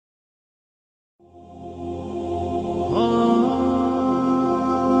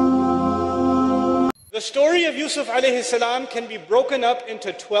The story of Yusuf alayhi salam can be broken up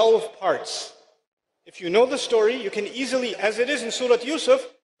into 12 parts. If you know the story, you can easily, as it is in Surah Yusuf,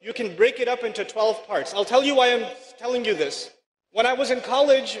 you can break it up into 12 parts. I'll tell you why I'm telling you this. When I was in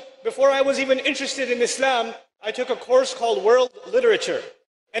college, before I was even interested in Islam, I took a course called World Literature.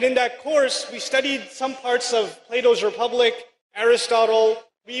 And in that course, we studied some parts of Plato's Republic, Aristotle.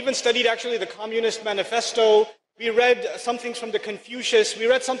 We even studied actually the Communist Manifesto. We read some things from the Confucius. We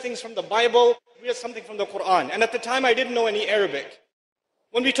read some things from the Bible. We read something from the Quran. And at the time, I didn't know any Arabic.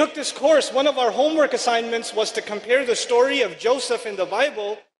 When we took this course, one of our homework assignments was to compare the story of Joseph in the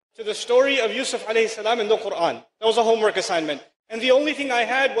Bible to the story of Yusuf alayhi salam in the Quran. That was a homework assignment. And the only thing I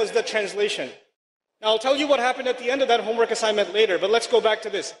had was the translation. Now I'll tell you what happened at the end of that homework assignment later, but let's go back to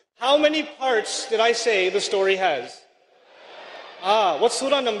this. How many parts did I say the story has? What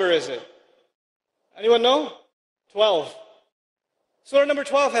surah number is it? Anyone know? 12. Surah number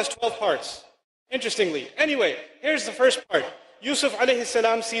 12 has 12 parts. Interestingly. Anyway, here's the first part. Yusuf alayhi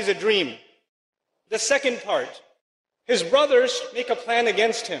salam sees a dream. The second part, his brothers make a plan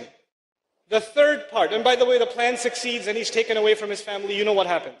against him. The third part, and by the way, the plan succeeds and he's taken away from his family. You know what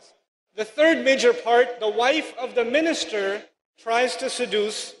happens. The third major part, the wife of the minister tries to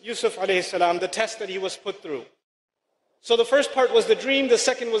seduce Yusuf alayhi salam, the test that he was put through. So the first part was the dream, the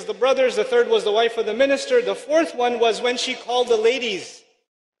second was the brothers, the third was the wife of the minister, the fourth one was when she called the ladies.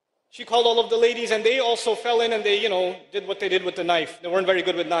 She called all of the ladies and they also fell in and they, did what they did with the knife. They weren't very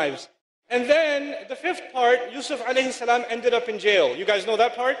good with knives. And then the fifth part, Yusuf alayhi salam ended up in jail. You guys know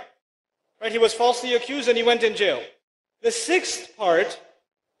that part? Right? He was falsely accused and he went in jail. The sixth part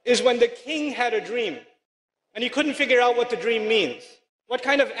is when the king had a dream and he couldn't figure out what the dream means. What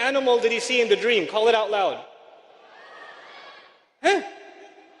kind of animal did he see in the dream? Call it out loud. Huh?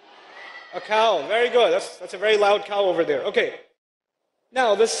 A cow. Very good. That's a very loud cow over there. Okay.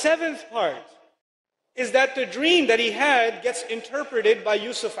 Now, the seventh part is that the dream that he had gets interpreted by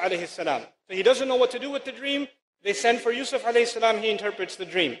Yusuf alayhi salam. So he doesn't know what to do with the dream. They send for Yusuf alayhi salam. He interprets the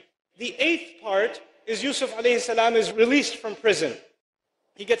dream. The eighth part is Yusuf alayhi salam is released from prison.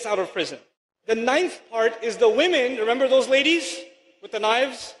 He gets out of prison. The ninth part is the women, remember those ladies with the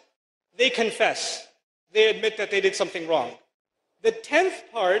knives? They confess. They admit that they did something wrong. The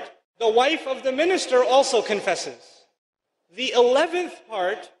 10th part, the wife of the minister also confesses. The 11th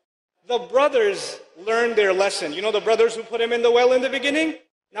part, the brothers learn their lesson. You know the brothers who put him in the well in the beginning?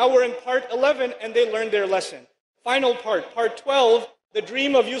 Now we're in part 11 and they learn their lesson. Final part, part 12, the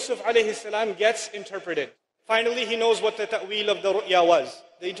dream of Yusuf alayhi salam gets interpreted. Finally, he knows what the ta'wil of the ru'ya was.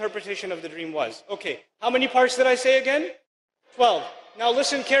 The interpretation of the dream was. Okay, how many parts did I say again? 12. Now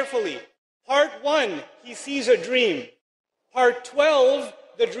listen carefully. Part 1, he sees a dream. Part 12,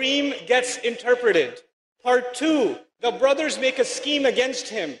 the dream gets interpreted. Part 2, the brothers make a scheme against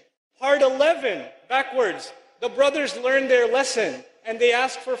him. Part 11, backwards, the brothers learn their lesson and they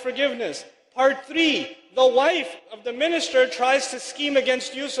ask for forgiveness. Part 3, the wife of the minister tries to scheme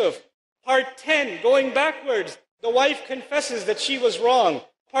against Yusuf. Part 10, going backwards, the wife confesses that she was wrong.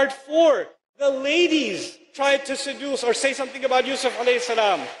 Part 4, the ladies tried to seduce or say something about Yusuf alayhi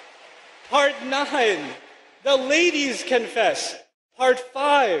salam. Part 9, the ladies confess. Part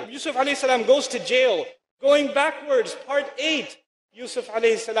 5, Yusuf alayhi salam goes to jail. Going backwards, part 8, Yusuf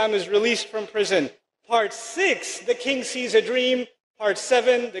alayhi salam is released from prison. Part 6, the king sees a dream. Part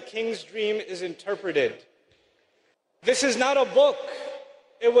 7, the king's dream is interpreted. This is not a book.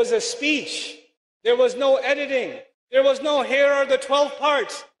 It was a speech. There was no editing. There was no, here are the 12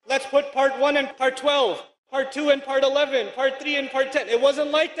 parts. Let's put part 1 and part 12, part 2 and part 11, part 3 and part 10. It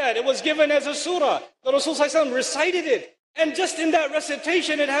wasn't like that. It was given as a surah. The Rasul ﷺ recited it. And just in that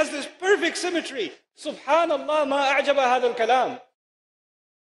recitation, it has this perfect symmetry. Subhanallah, ma a'jaba hadha al-kalam.